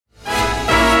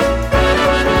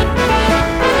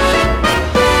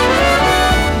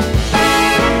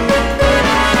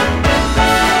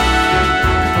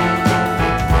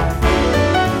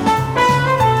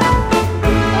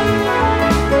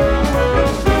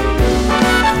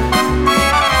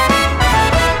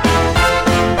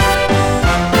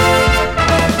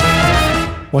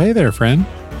Hey there, friend.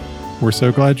 We're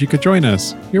so glad you could join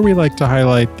us. Here we like to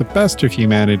highlight the best of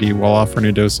humanity while offering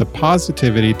a dose of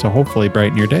positivity to hopefully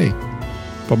brighten your day.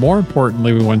 But more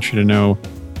importantly, we want you to know,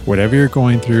 whatever you're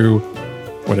going through,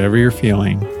 whatever you're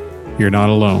feeling, you're not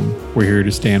alone. We're here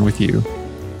to stand with you.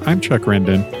 I'm Chuck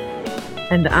Rendon.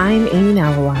 And I'm Amy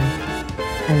Navalon.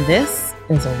 And this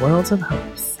is A World of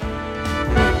Hopes.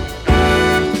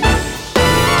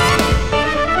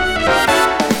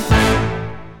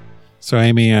 So,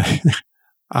 Amy,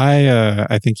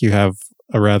 I think you have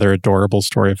a rather adorable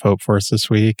story of hope for us this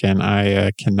week, and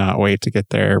I cannot wait to get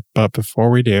there. But before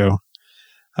we do,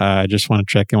 I just want to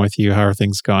check in with you. How are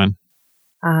things going?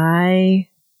 I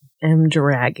am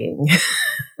dragging.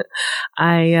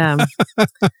 I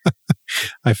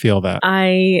feel that.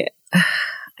 I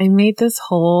made this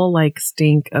whole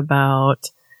stink about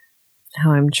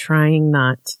how I'm trying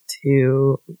not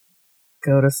to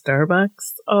go to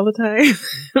Starbucks all the time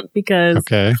because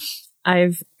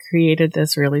I've created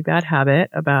this really bad habit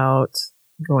about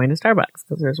going to Starbucks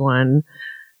because there's one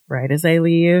right as I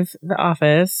leave the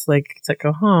office, to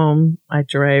go home, I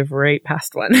drive right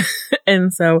past one.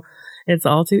 And so it's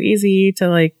all too easy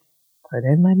to put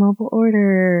in my mobile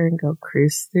order and go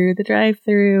cruise through the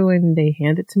drive-thru and they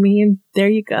hand it to me and there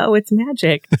you go. It's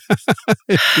magic.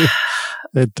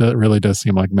 It really does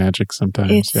seem like magic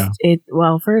sometimes.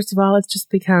 Well, first of all, it's just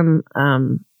become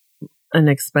an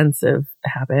expensive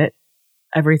habit.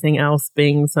 Everything else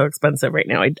being so expensive right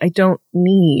now. I don't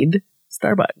need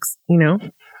Starbucks,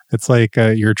 It's like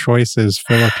your choice is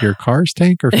fill up your car's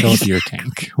tank or fill up your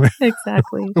tank.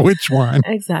 Exactly. Which one?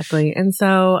 Exactly. And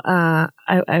so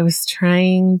I was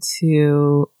trying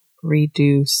to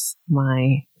reduce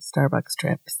my Starbucks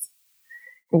trips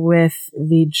with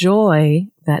the joy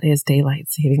that is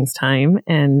daylight savings time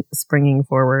and springing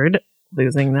forward,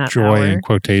 losing that joy hour, in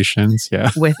quotations,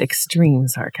 yeah. With extreme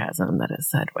sarcasm that is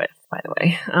said with, by the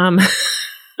way.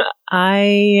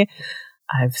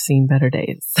 I've seen better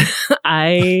days.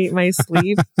 My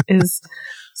sleep is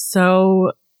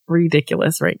so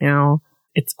ridiculous right now.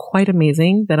 It's quite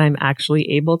amazing that I'm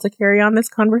actually able to carry on this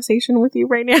conversation with you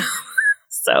right now.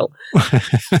 So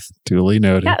duly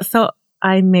noted. Yeah, so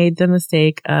I made the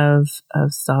mistake of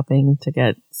stopping to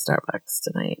get Starbucks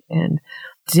tonight. And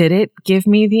did it give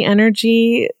me the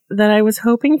energy that I was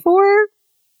hoping for?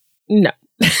 No.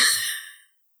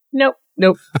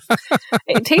 Nope.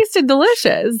 It tasted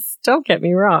delicious. Don't get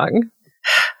me wrong.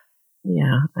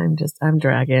 Yeah, I'm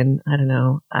dragging. I don't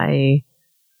know.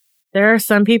 There are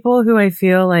some people who I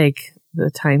feel like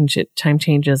the time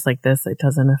changes like this, it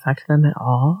doesn't affect them at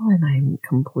all. And I'm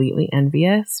completely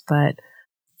envious. But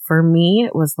for me,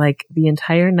 it was the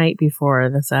entire night before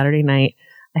the Saturday night,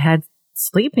 I had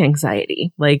sleep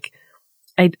anxiety.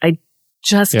 I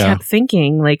just kept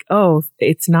thinking oh,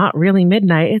 it's not really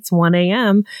midnight. It's 1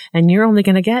 a.m. and you're only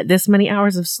going to get this many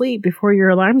hours of sleep before your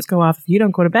alarms go off. If you don't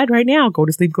go to bed right now, go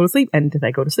to sleep. And did I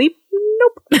go to sleep?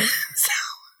 Nope.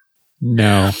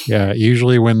 No. Yeah.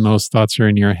 Usually when those thoughts are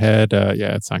in your head,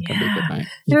 it's not going to be a good night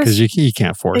because you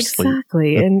can't force sleep.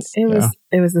 Exactly. And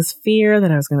it was this fear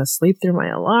that I was going to sleep through my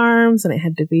alarms and I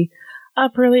had to be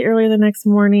up really early the next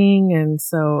morning. And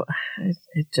so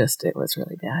it was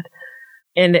really bad.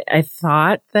 And I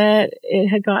thought that it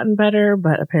had gotten better,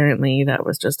 but apparently that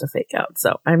was just a fake out.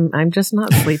 So I'm just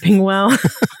not sleeping well.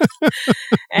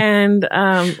 And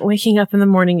waking up in the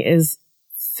morning is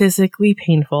physically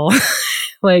painful.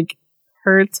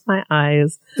 Hurts my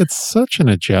eyes. It's such an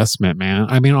adjustment, man.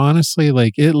 I mean, honestly,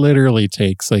 it literally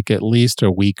takes at least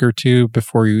a week or two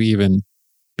before you even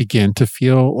begin to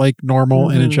feel normal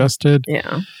and adjusted.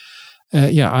 Yeah.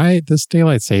 This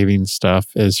daylight savings stuff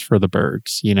is for the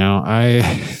birds.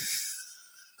 I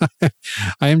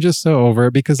am just so over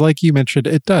it because like you mentioned,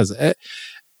 it does.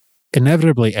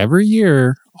 Inevitably, every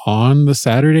year on the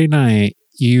Saturday night,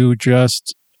 you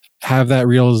just have that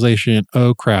realization,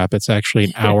 oh crap, it's actually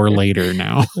an hour later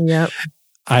now. Yep.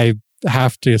 I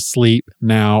have to sleep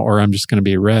now or I'm just going to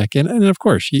be a wreck. And of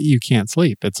course, you can't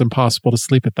sleep. It's impossible to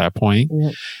sleep at that point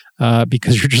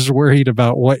because you're just worried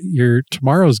about what your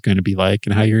tomorrow's going to be like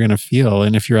and how you're going to feel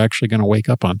and if you're actually going to wake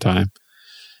up on time.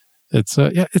 It's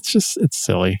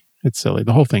silly. It's silly.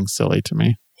 The whole thing's silly to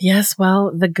me. Yes,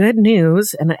 well, the good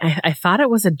news, and I thought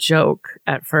it was a joke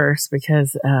at first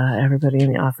because everybody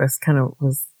in the office kind of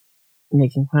was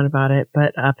making fun about it,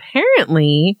 but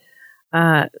apparently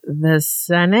the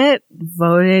Senate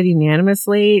voted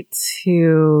unanimously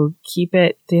to keep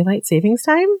it daylight savings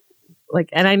time.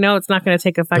 And I know it's not going to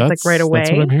take effect right away.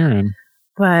 That's what I'm hearing.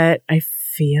 But I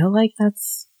feel like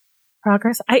that's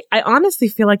progress. I honestly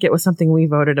feel like it was something we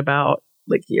voted about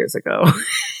years ago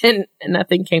and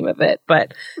nothing came of it.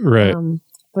 But right.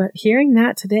 But hearing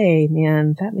that today,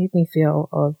 man, that made me feel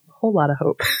a whole lot of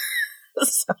hope.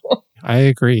 So. I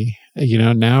agree.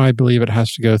 Now I believe it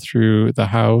has to go through the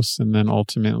House and then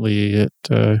ultimately it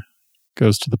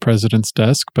goes to the president's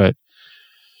desk. But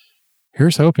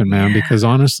here's hoping, man, because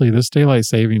honestly, this daylight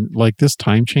saving, like this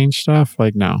time change stuff,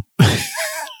 like no.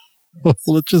 Let's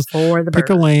just pick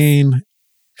a lane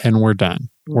and we're done.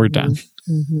 We're done.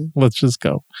 Let's just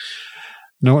go.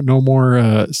 No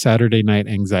more Saturday night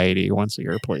anxiety once a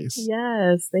year, please.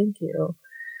 Yes, thank you.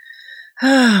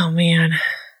 Oh, man.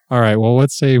 All right. Well,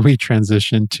 let's say we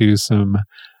transition to some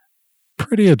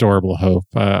pretty adorable hope.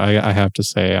 I have to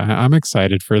say, I'm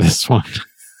excited for this one.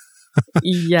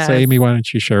 Yes. So, Amy, why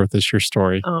don't you share with us your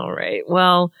story? All right.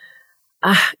 Well,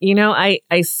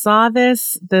 I saw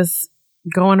this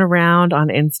going around on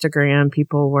Instagram.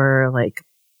 People were like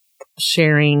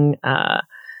sharing.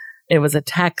 It was a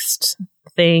text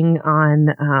thing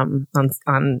on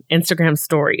Instagram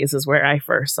stories is where I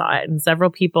first saw it. And several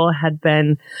people had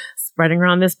been spreading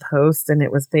around this post, and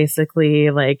it was basically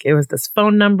like, it was this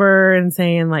phone number and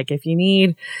saying like, if you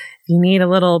need a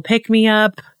little pick me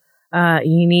up,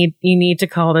 you need to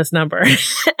call this number.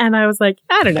 And I was like,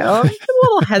 I don't know, I'm a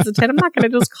little hesitant. I'm not going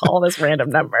to just call this random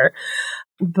number.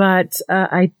 But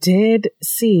I did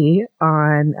see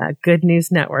on Good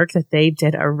News Network that they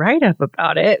did a write-up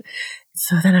about it.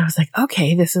 So then I was like,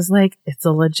 okay, this is like, it's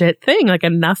a legit thing. Like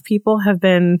enough people have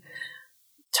been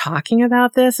talking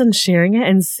about this and sharing it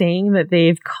and saying that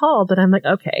they've called that I'm like,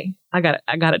 okay, I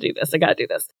gotta do this. I gotta do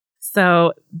this.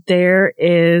 So there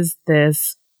is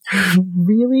this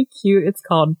really cute, it's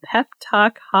called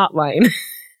Peptoc Hotline.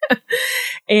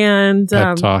 And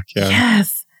Peptoc, yeah.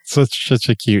 Yes. Such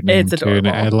a cute name it's too. And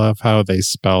I love how they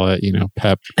spell it,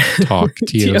 Pep Talk,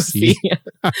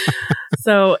 TOC.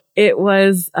 So it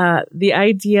was the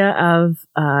idea of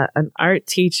an art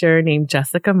teacher named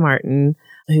Jessica Martin,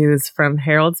 who's from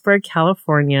Harrodsburg,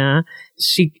 California.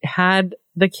 She had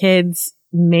the kids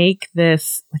make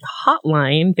this like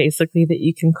hotline basically that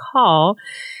you can call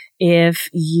if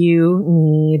you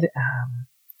need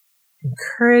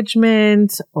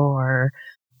encouragement or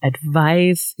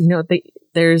advice.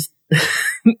 There's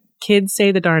kids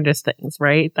say the darndest things,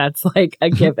 right? That's like a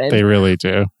given. They really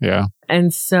do. Yeah.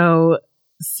 And so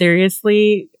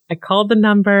seriously, I called the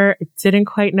number. I didn't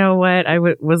quite know what I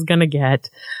was going to get.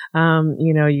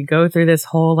 You go through this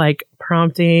whole like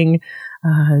prompting.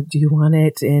 Do you want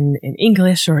it in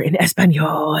English or in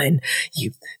Espanol? And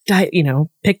you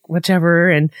pick whichever.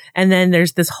 And then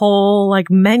there's this whole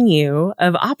like menu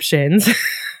of options.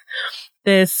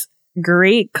 This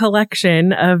great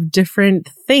collection of different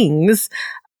things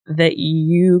that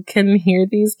you can hear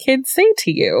these kids say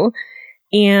to you.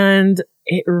 And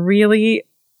it really,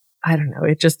 I don't know,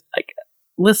 it just like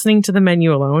listening to the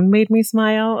menu alone made me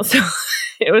smile. So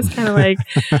it was kind of like,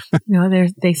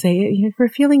 they say, if we're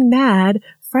feeling mad,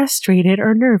 frustrated,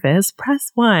 or nervous,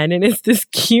 press 1. And it's this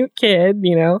cute kid,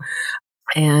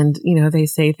 and, they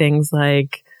say things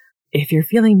like, if you're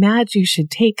feeling mad, you should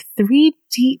take 3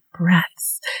 deep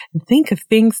breaths and think of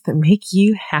things that make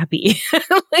you happy.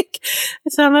 Like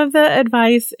some of the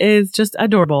advice is just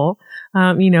adorable.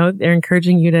 They're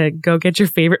encouraging you to go get your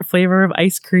favorite flavor of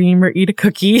ice cream or eat a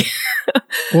cookie.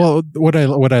 Well, what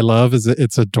I love is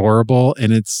it's adorable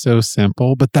and it's so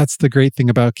simple, but that's the great thing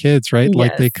about kids, right? Yes.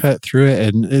 Like they cut through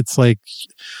it and it's like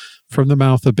from the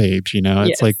mouth of babes, it's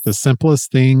Yes. like the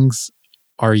simplest things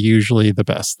are usually the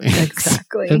best things.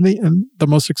 Exactly. and the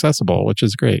most accessible, which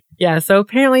is great. Yeah. So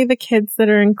apparently the kids that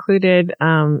are included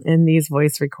in these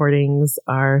voice recordings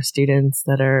are students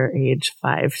that are age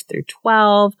 5 through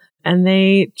 12. And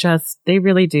they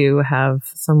really do have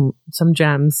some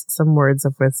gems, some words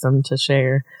of wisdom to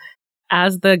share.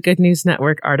 As the Good News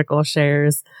Network article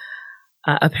shares,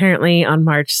 apparently on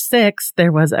March 6th,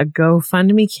 there was a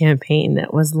GoFundMe campaign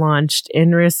that was launched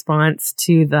in response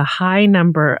to the high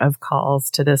number of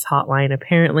calls to this hotline.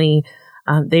 Apparently,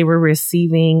 they were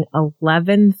receiving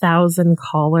 11,000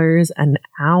 callers an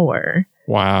hour.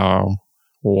 Wow.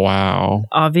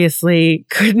 Obviously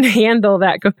couldn't handle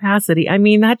that capacity. I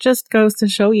mean, that just goes to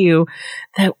show you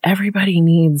that everybody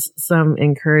needs some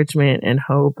encouragement and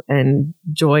hope and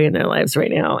joy in their lives right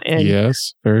now. And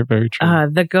yes, very, very true.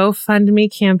 The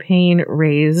GoFundMe campaign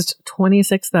raised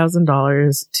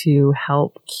 $26,000 to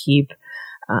help keep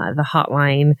the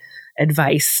hotline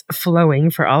advice flowing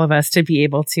for all of us to be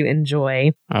able to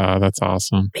enjoy. That's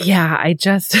awesome. Yeah, I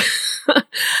just,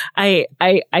 I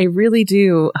really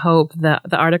do hope that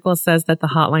the article says that the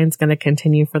hotline's going to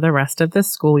continue for the rest of the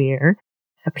school year.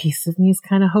 a piece of me is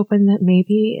kind of hoping that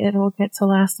maybe it'll get to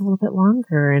last a little bit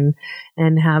longer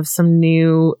and have some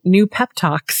new pep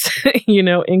talks,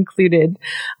 included,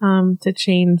 to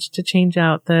change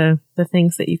out the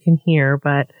things that you can hear.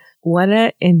 But what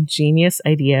an ingenious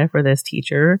idea for this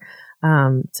teacher,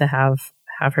 to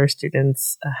have her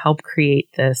students help create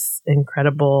this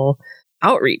incredible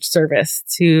outreach service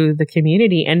to the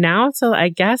community. And now, so I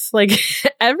guess like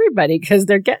everybody, because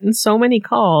they're getting so many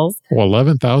calls. Well,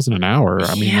 11,000 an hour.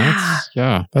 I mean,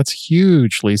 that's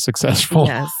hugely successful.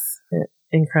 Yes,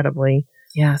 incredibly.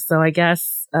 Yeah. So I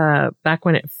guess back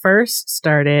when it first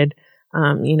started,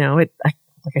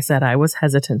 like I said, I was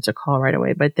hesitant to call right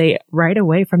away, but they right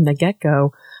away from the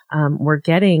get-go, we're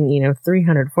getting,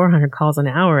 300, 400 calls an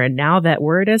hour. And now that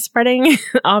word is spreading,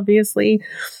 obviously,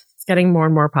 it's getting more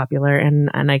and more popular.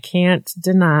 And I can't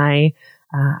deny,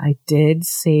 I did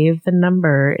save the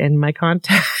number in my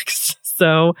contacts.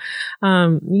 So,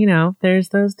 there's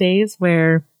those days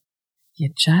where you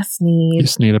just need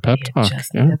a pep talk.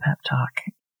 Need a pep talk.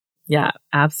 Yeah,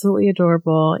 absolutely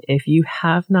adorable. If you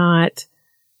have not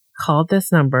called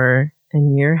this number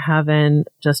and you're having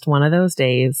just one of those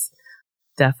days,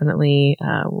 definitely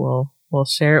we'll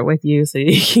share it with you so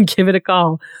you can give it a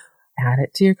call. Add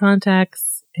it to your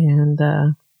contacts, and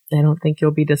I don't think you'll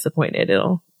be disappointed.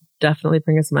 It'll definitely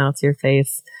bring a smile to your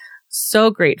face. So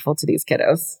grateful to these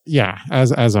kiddos. Yeah,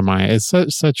 as am I. It's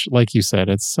such like you said,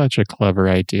 it's such a clever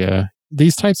idea.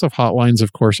 These types of hotlines,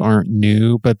 of course, aren't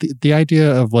new, but the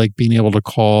idea of like being able to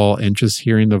call and just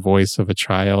hearing the voice of a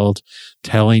child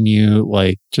telling you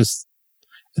like just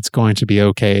it's going to be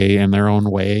okay in their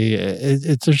own way.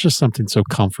 There's just something so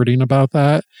comforting about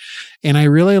that. And I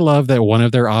really love that one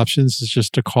of their options is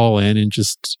just to call in and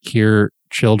just hear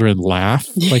children laugh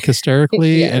like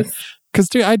hysterically. Yes. And because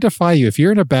I defy you, if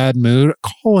you're in a bad mood,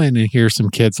 call in and hear some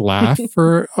kids laugh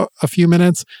for a few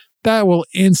minutes. That will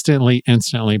instantly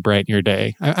brighten your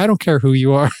day. I don't care who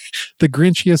you are. The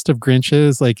Grinchiest of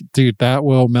Grinches, like, dude, that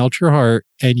will melt your heart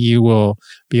and you will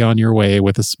be on your way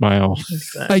with a smile.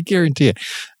 Exactly. I guarantee it.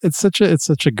 It's such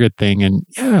a good thing. And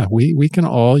yeah, we can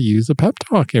all use a pep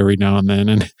talk every now and then.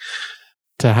 And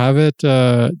to have it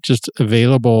just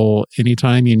available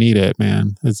anytime you need it,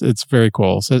 man, it's very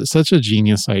cool. So it's such a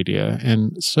genius idea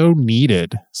and so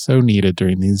needed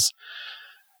during these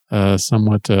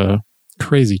somewhat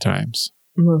crazy times.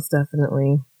 Most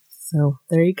definitely. So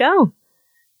there you go.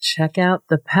 Check out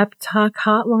the Pep Talk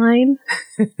hotline.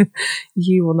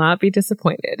 You will not be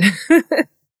disappointed.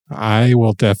 I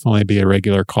will definitely be a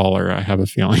regular caller. I have a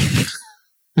feeling.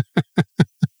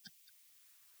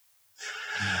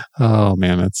 Oh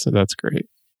man, that's great.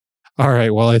 All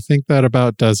right. Well, I think that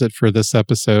about does it for this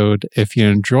episode. If you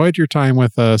enjoyed your time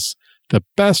with us, the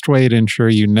best way to ensure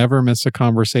you never miss a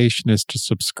conversation is to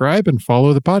subscribe and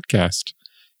follow the podcast.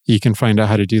 You can find out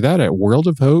how to do that at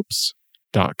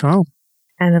worldofhopes.com.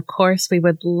 And of course, we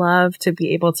would love to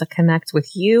be able to connect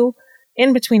with you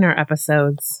in between our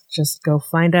episodes. Just go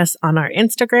find us on our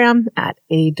Instagram at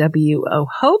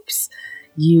AWOHopes.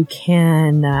 You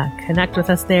can connect with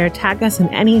us there, tag us in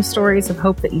any stories of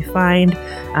hope that you find,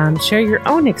 share your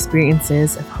own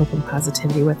experiences of hope and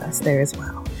positivity with us there as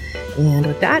well. And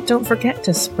with that, don't forget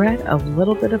to spread a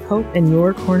little bit of hope in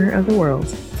your corner of the world.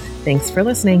 Thanks for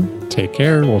listening. Take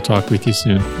care. We'll talk with you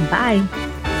soon. Bye.